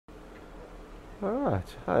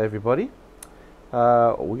Alright, hi everybody.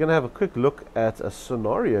 We're going to have a quick look at a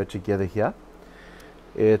scenario together here.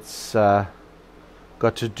 It's got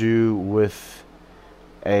to do with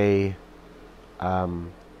a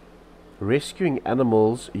rescuing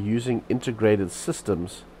animals using integrated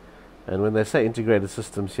systems. And when they say integrated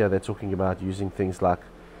systems here, they're talking about using things like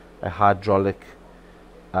a hydraulic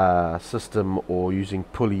system or using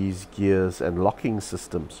pulleys, gears and locking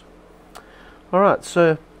systems. Alright,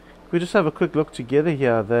 so we just have a quick look together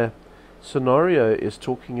here. The scenario is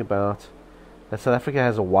talking about that South Africa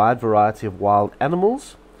has a wide variety of wild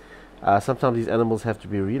animals. Sometimes these animals have to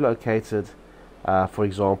be relocated. For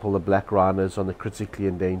example, the black rhinos on the critically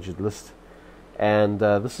endangered list. And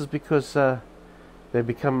this is because they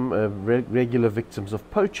become regular victims of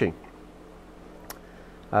poaching.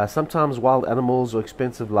 Sometimes wild animals or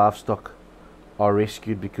expensive livestock are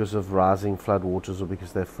rescued because of rising floodwaters or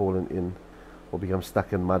because they've fallen in or become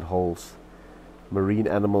stuck in mud holes. Marine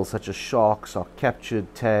animals such as sharks are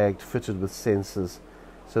captured, tagged, fitted with sensors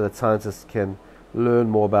so that scientists can learn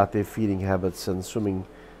more about their feeding habits and swimming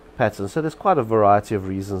patterns. So there's quite a variety of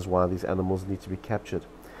reasons why these animals need to be captured.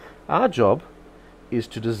 Our job is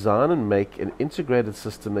to design and make an integrated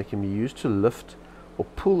system that can be used to lift or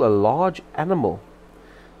pull a large animal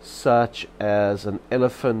such as an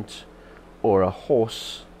elephant or a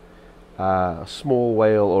horse, a small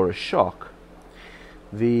whale or a shark.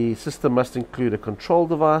 The system must include a control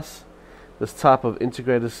device. This type of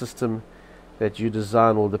integrated system that you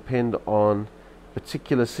design will depend on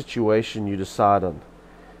particular situation you decide on.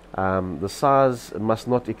 The size must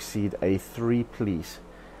not exceed a 3 please.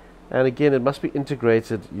 And again, it must be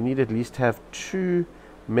integrated. You need at least have 2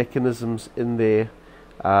 mechanisms in there.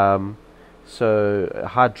 So a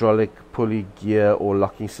hydraulic, pulley, gear or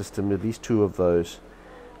locking system, at least 2 of those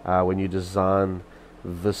when you design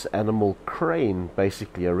this animal crane,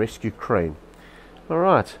 basically a rescue crane.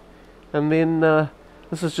 Alright, and then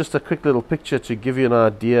this is just a quick little picture to give you an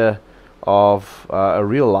idea of a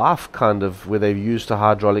real life kind of where they've used a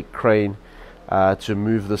hydraulic crane to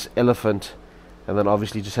move this elephant, and then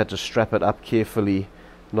obviously just had to strap it up carefully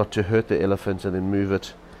not to hurt the elephant and then move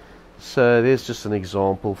it. So there's just an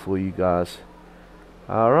example for you guys.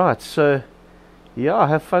 Alright, so yeah,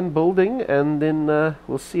 have fun building, and then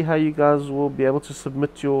we'll see how you guys will be able to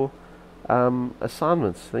submit your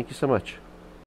assignments. Thank you so much.